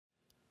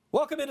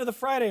Welcome into the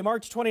Friday,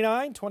 March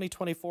 29,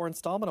 2024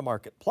 installment of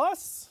Market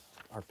Plus.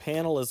 Our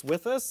panel is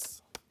with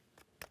us.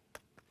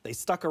 They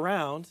stuck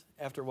around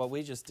after what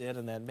we just did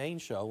in that main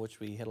show, which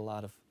we hit a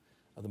lot of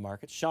the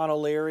market. Sean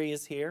O'Leary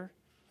is here.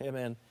 Him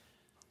and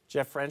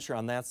Jeff French are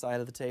on that side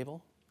of the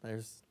table.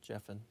 There's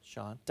Jeff and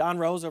Sean. Don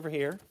Roose over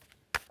here.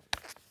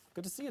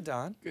 Good to see you,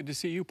 Don. Good to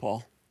see you,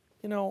 Paul.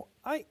 You know,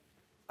 I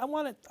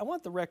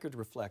want the record to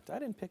reflect. I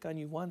didn't pick on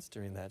you once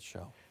during that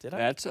show, did I?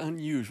 That's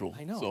unusual.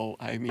 I know. So,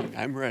 I mean,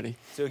 I'm ready.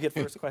 So we get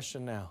first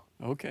question now.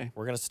 Okay.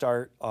 We're going to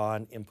start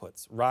on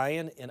inputs.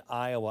 Ryan in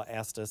Iowa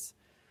asked us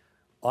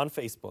on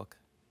Facebook,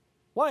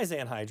 why is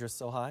anhydrous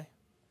so high?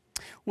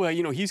 Well,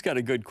 you know, he's got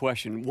a good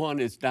question. One,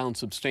 it's down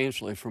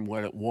substantially from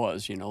what it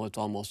was. You know, it's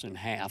almost in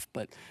half,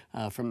 but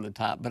from the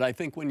top. But I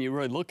think when you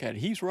really look at it,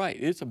 he's right.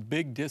 It's a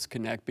big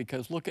disconnect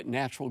because look at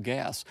natural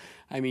gas.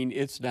 I mean,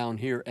 it's down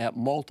here at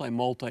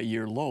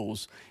multi-year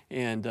lows.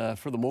 And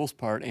for the most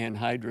part,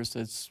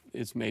 anhydrous,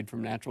 it's made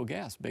from natural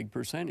gas, big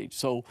percentage.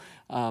 So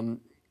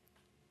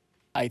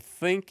I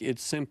think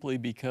it's simply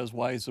because,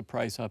 why is the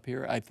price up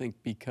here? I think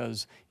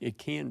because it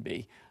can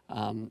be.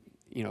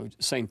 You know,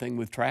 same thing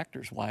with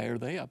tractors. Why are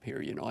they up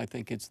here? You know, I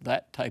think it's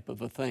that type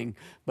of a thing.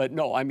 But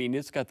no, I mean,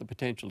 it's got the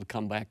potential to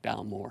come back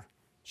down more.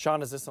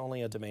 Sean, is this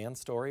only a demand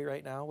story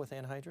right now with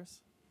anhydrous?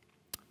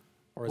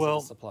 Or is it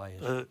a supply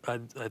issue?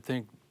 I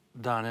think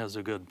Don has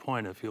a good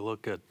point. If you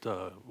look at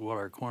what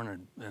our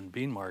corn and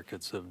bean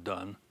markets have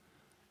done,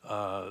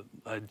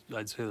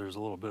 I'd say there's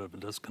a little bit of a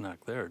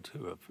disconnect there,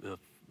 too,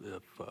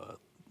 if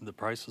the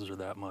prices are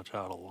that much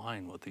out of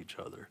line with each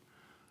other.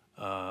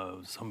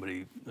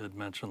 Somebody had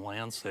mentioned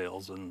land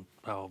sales and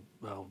how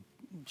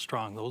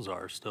strong those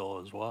are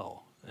still as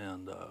well.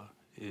 And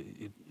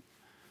it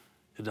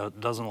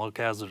doesn't look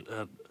as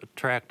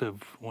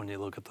attractive when you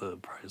look at the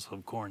price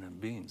of corn and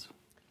beans.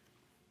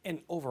 And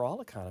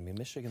overall economy,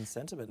 Michigan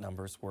sentiment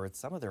numbers were at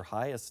some of their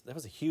highest. That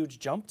was a huge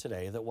jump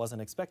today that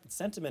wasn't expected.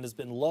 Sentiment has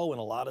been low in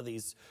a lot of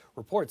these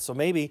reports. So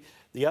maybe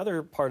the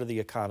other part of the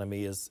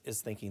economy is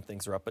thinking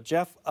things are up. But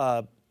Jeff,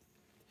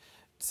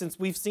 since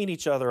we've seen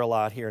each other a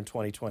lot here in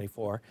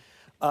 2024,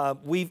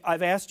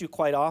 I've asked you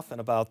quite often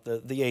about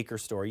the acre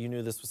story. You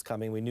knew this was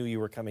coming. We knew you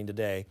were coming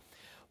today.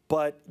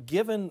 But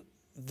given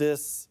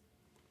this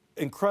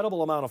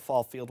incredible amount of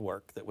fall field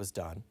work that was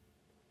done,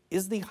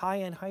 is the high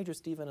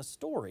anhydrous even a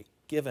story,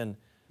 given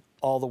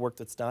all the work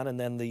that's done and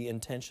then the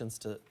intentions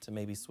to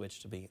maybe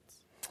switch to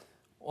beans?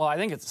 Well, I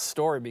think it's a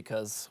story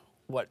because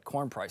what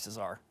corn prices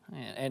are,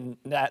 and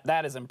that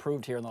has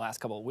improved here in the last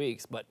couple of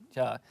weeks. But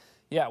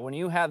yeah, when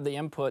you have the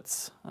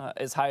inputs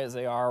as high as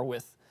they are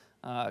with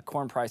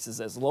corn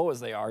prices as low as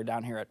they are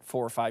down here at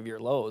 4 or 5 year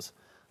lows,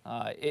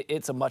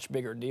 it's a much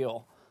bigger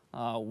deal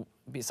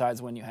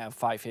besides when you have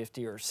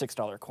 $5.50 or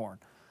 $6 corn.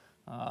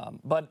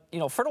 But, you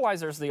know,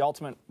 fertilizer is the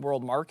ultimate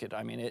world market.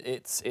 I mean,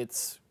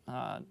 it's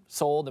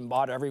sold and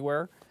bought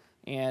everywhere.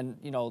 And,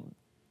 you know,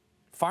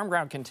 farm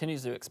ground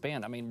continues to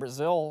expand. I mean,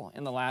 Brazil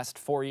in the last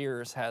 4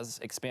 years has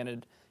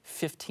expanded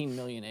 15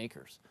 million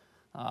acres,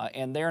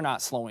 and they're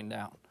not slowing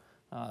down.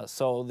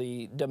 So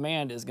the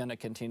demand is going to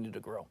continue to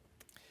grow.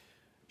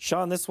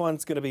 Sean, this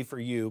one's going to be for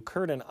you.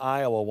 Kurt in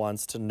Iowa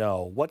wants to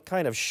know, what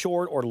kind of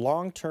short or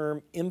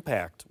long-term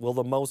impact will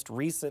the most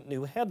recent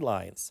new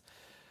headlines,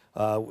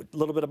 a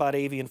little bit about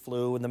avian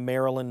flu and the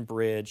Maryland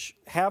bridge,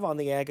 have on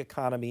the ag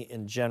economy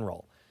in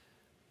general?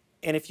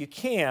 And if you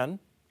can,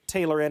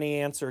 tailor any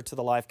answer to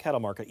the live cattle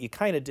market. You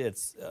kind of did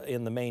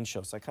in the main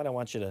show, so I kind of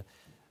want you to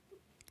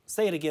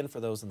say it again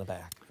for those in the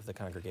back of the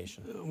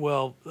congregation.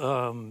 Well,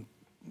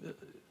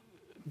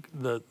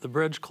 the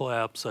bridge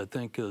collapse, I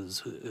think,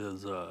 is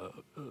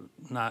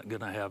not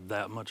going to have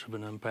that much of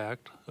an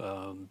impact.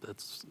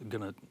 It's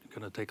going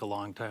to take a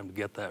long time to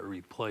get that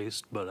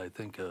replaced, but I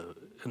think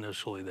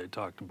initially they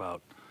talked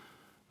about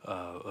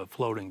a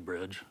floating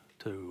bridge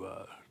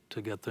to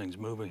get things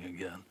moving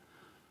again.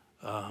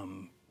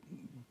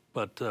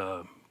 But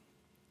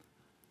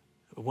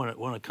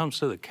when it comes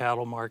to the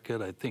cattle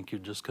market, I think you're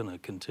just going to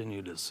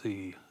continue to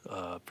see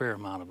a fair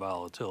amount of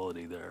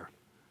volatility there,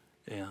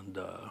 and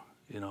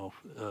you know,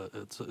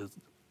 it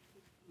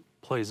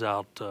plays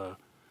out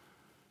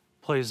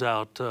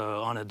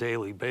on a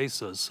daily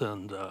basis,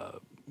 and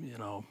you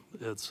know,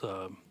 it's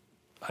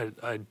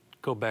I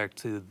go back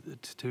to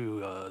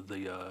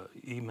the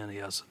E-mini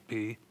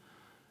S&P,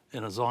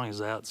 and as long as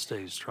that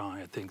stays strong,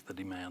 I think the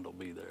demand will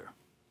be there.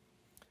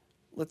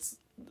 Let's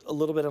a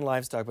little bit in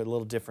livestock, but a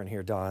little different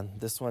here, Don.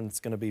 This one's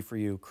going to be for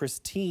you,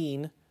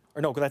 Christine,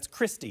 or no, that's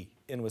Christy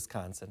in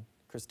Wisconsin.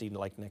 Christine,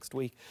 like next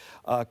week.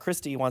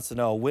 Christy wants to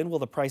know, when will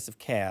the price of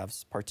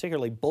calves,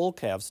 particularly bull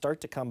calves,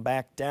 start to come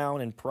back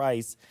down in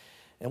price?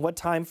 And what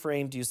time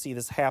frame do you see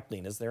this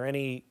happening? Is there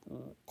any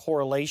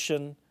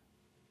correlation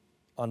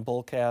on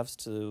bull calves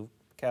to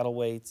cattle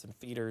weights and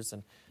feeders?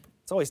 And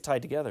it's always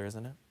tied together,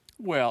 isn't it?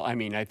 Well, I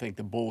mean, I think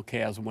the bull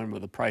calves, when will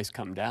the price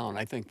come down?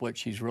 I think what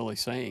she's really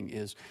saying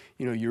is,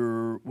 you know,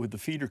 you're with the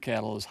feeder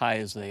cattle as high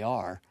as they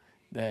are,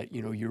 that,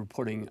 you know, you're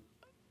putting,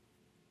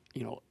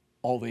 you know,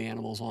 all the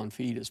animals on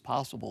feed as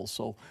possible.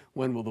 So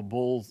when will the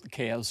bull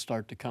calves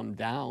start to come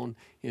down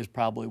is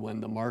probably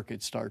when the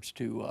market starts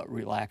to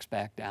relax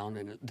back down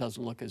and it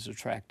doesn't look as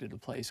attractive to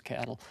place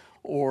cattle,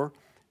 or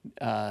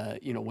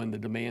you know, when the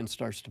demand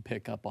starts to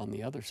pick up on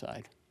the other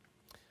side.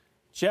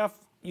 Jeff,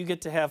 you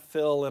get to have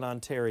Phil in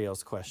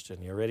Ontario's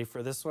question. You ready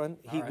for this one?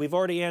 All right. We've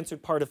already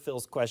answered part of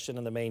Phil's question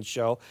in the main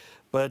show,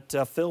 but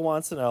Phil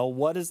wants to know,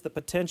 what is the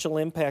potential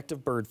impact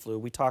of bird flu?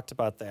 We talked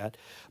about that.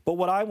 But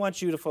what I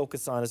want you to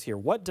focus on is here.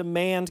 What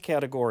demand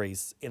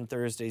categories in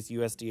Thursday's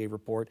USDA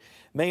report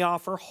may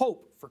offer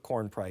hope for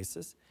corn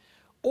prices?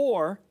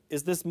 Or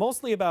is this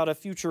mostly about a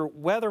future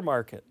weather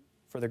market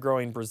for the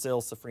growing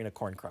Brazil safrinha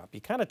corn crop?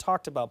 You kind of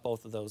talked about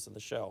both of those in the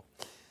show.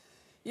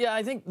 Yeah,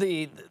 I think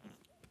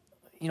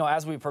you know,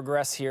 as we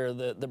progress here,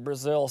 the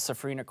Brazil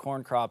safrinha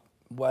corn crop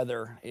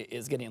weather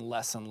is getting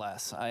less and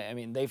less. I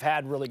mean, they've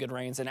had really good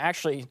rains, and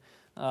actually,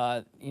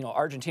 you know,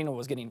 Argentina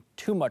was getting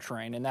too much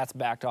rain, and that's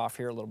backed off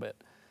here a little bit.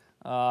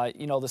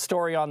 You know, the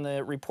story on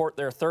the report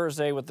there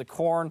Thursday with the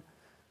corn,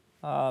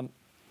 you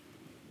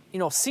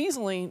know,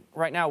 seasonally,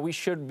 right now, we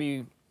should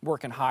be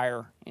working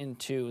higher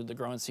into the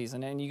growing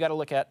season, and you got to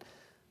look at,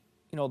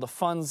 you know, the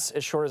funds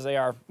as short as they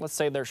are. Let's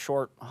say they're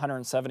short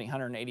 170,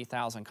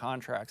 180,000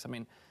 contracts. I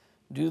mean,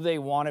 do they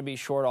want to be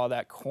short all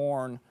that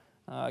corn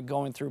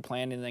going through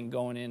planting and then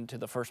going into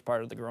the first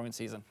part of the growing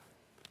season?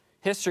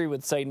 History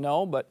would say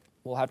no, but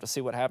we'll have to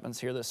see what happens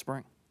here this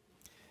spring.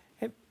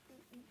 Hey,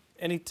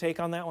 any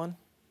take on that one?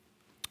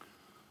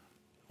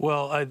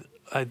 Well,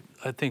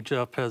 I think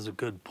Jeff has a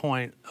good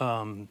point.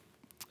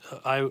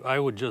 I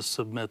would just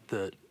submit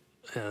that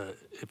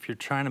if you're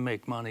trying to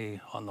make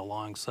money on the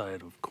long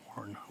side of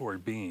corn or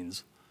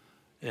beans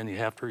and you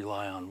have to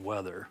rely on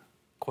weather,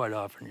 quite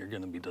often you're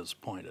going to be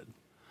disappointed.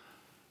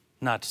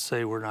 Not to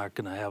say we're not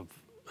going to have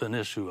an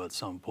issue at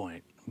some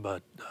point,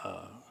 but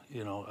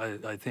you know,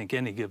 I think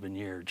any given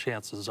year,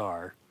 chances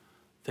are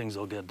things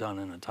will get done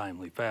in a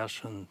timely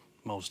fashion.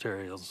 Most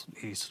areas,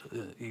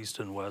 east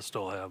and west,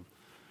 will have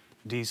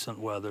decent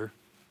weather.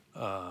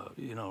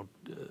 You know,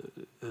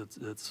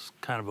 it's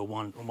kind of a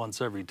once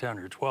every 10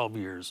 or 12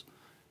 years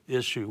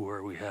issue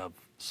where we have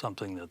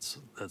something that's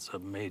a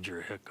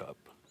major hiccup.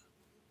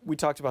 We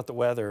talked about the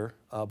weather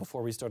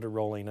before we started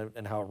rolling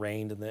and how it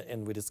rained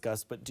and we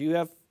discussed, but do you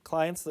have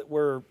clients that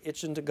were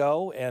itching to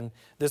go and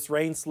this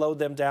rain slowed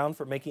them down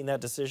from making that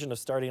decision of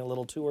starting a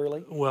little too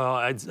early? Well,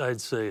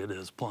 I'd say it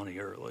is plenty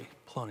early,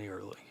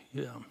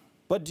 yeah.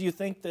 But do you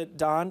think that,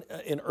 Don,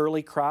 in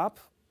early crop,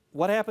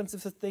 what happens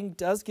if the thing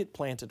does get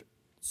planted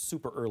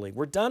super early?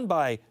 We're done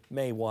by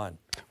May 1.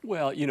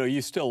 Well, you know,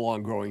 you're still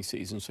long growing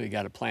season, so you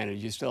got to plant it.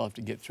 You still have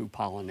to get through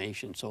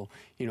pollination. So,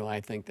 you know,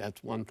 I think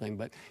that's one thing.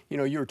 But, you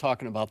know, you were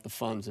talking about the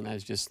funds, and I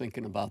was just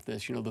thinking about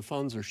this. You know, the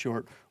funds are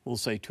short, we'll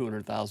say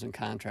 200,000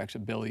 contracts,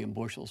 1 billion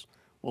bushels.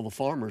 Well, the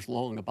farmer's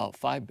long about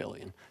 5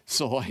 billion.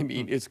 So, I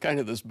mean, it's kind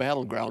of this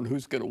battleground.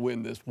 Who's going to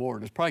win this war?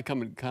 And it's probably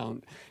going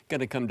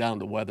to come down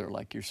to weather,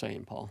 like you're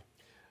saying, Paul.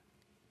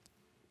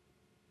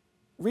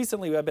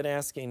 Recently, I've been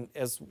asking,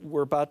 as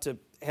we're about to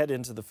head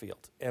into the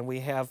field, and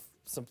we have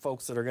some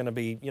folks that are going to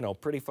be, you know,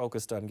 pretty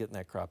focused on getting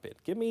that crop in.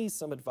 Give me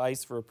some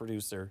advice for a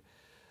producer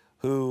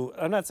who,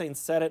 I'm not saying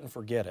set it and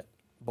forget it,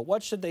 but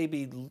what should they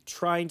be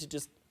trying to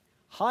just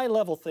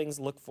high-level things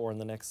look for in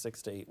the next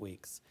 6 to 8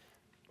 weeks?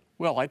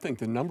 Well, I think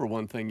the number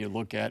one thing you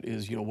look at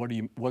is, you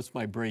know, what's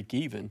my break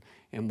even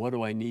and what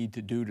do I need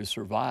to do to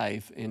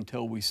survive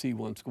until we see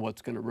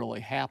what's going to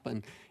really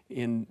happen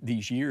in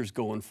these years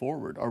going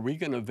forward. Are we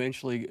going to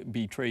eventually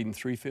be trading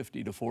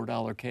 $3.50 to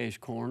 $4 cash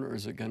corn, or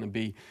is it going to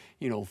be,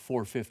 you know,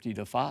 $4.50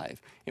 to $5?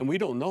 And we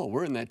don't know.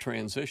 We're in that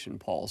transition,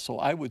 Paul. So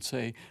I would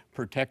say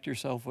protect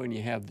yourself when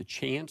you have the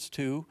chance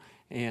to,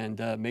 and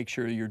make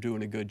sure you're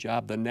doing a good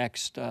job. The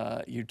next,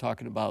 you're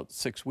talking about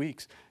 6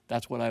 weeks,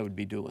 that's what I would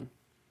be doing.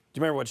 Do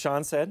you remember what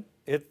Sean said?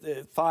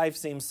 5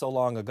 seems so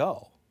long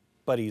ago,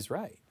 but he's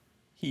right.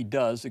 He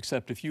does,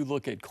 except if you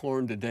look at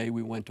corn today,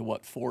 we went to,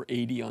 what,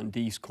 480 on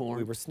D's corn?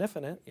 We were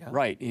sniffing it, yeah.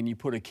 Right, and you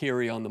put a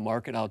carry on the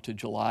market out to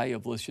July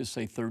of, let's just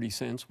say, 30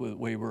 cents with the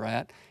way we're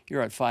at.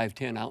 You're at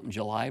 5.10 out in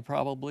July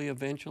probably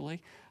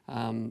eventually.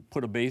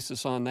 Put a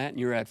basis on that, and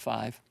you're at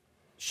 5.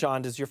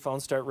 Sean, does your phone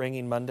start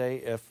ringing Monday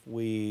if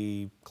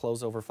we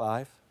close over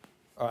 5?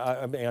 Or,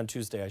 I mean, on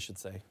Tuesday, I should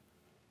say.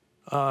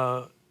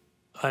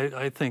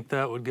 I think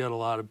that would get a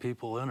lot of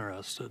people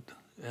interested,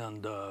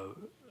 and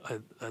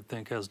I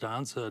think, as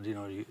Don said, you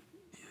know,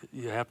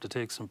 you have to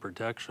take some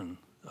protection.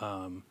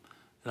 And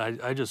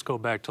I just go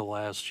back to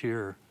last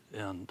year,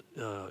 and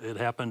it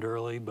happened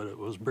early, but it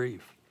was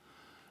brief.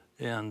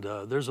 And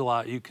there's a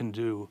lot you can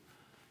do.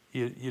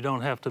 You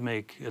don't have to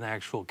make an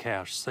actual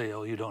cash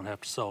sale. You don't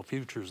have to sell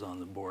futures on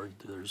the board.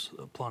 There's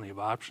plenty of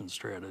option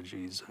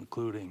strategies,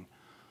 including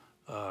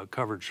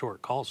covered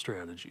short call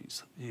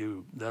strategies.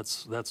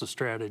 That's a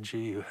strategy.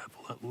 You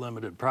have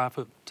limited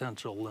profit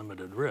potential,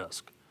 limited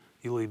risk.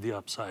 You leave the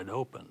upside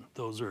open.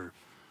 Those are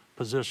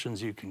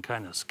positions you can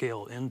kind of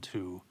scale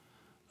into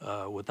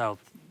without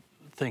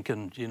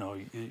thinking, you know,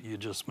 you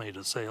just made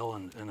a sale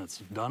and it's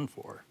done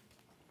for.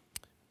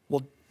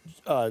 Well,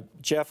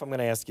 Jeff, I'm going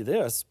to ask you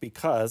this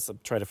because I'm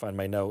trying to find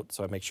my note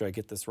so I make sure I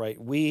get this right.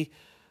 We,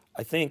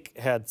 I think,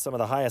 had some of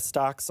the highest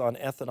stocks on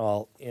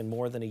ethanol in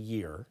more than a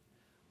year.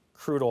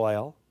 Crude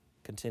oil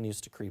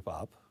continues to creep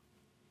up.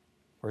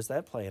 Where's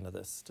that play into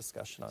this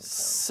discussion on corn?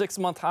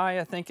 6-month high,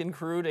 I think, in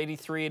crude,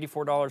 $83,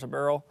 $84 a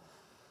barrel.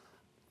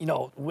 You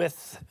know, we'll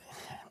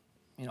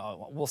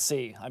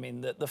see. I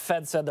mean, the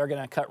Fed said they're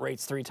going to cut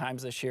rates 3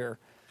 times this year.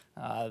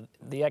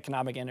 The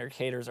economic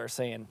indicators are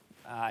saying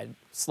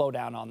slow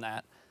down on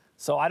that.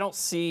 So I don't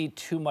see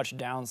too much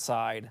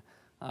downside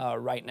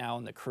right now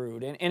in the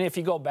crude. And if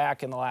you go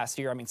back in the last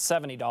year, I mean,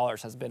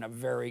 $70 has been a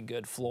very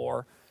good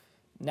floor.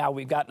 Now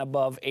we've gotten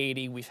above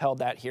 80. We've held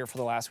that here for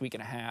the last week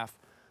and a half.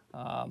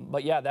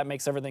 But yeah, that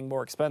makes everything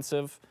more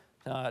expensive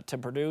to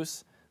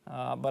produce.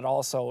 But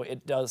also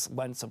it does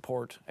lend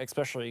support,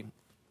 especially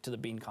to the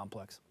bean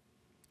complex.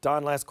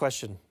 Don, last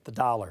question. The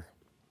dollar.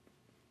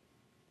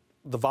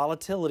 The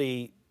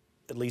volatility,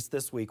 at least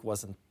this week,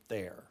 wasn't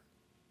there.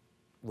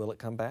 Will it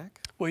come back?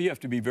 Well, you have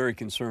to be very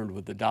concerned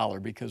with the dollar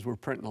because we're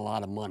printing a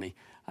lot of money.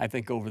 I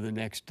think over the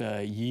next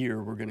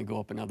year, we're going to go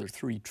up another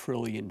 $3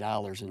 trillion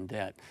in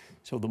debt.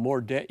 So the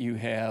more debt you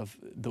have,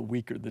 the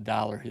weaker the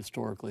dollar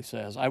historically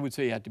says. I would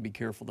say you have to be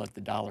careful that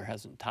the dollar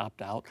hasn't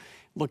topped out.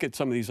 Look at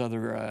some of these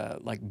other,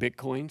 like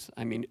Bitcoins.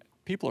 I mean,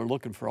 people are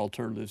looking for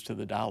alternatives to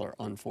the dollar,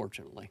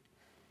 unfortunately.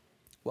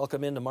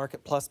 Welcome into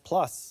Market Plus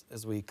Plus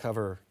as we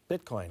cover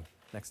Bitcoin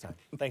next time.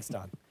 Thanks,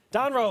 Don.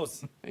 Don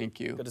Roose. Thank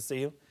you. Good to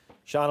see you.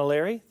 Sean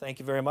O'Leary, thank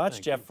you very much.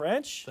 Thank Jeff you.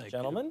 French, Thank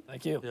gentlemen. you.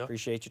 Thank you. Yep.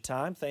 Appreciate your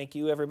time. Thank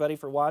you, everybody,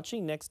 for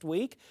watching. Next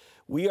week,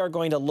 we are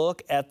going to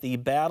look at the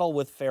battle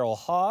with feral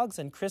hogs,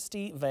 and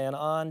Christy Van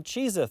On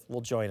Cheeseth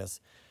will join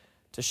us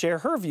to share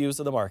her views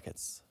of the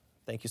markets.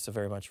 Thank you so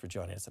very much for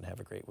joining us, and have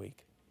a great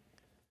week.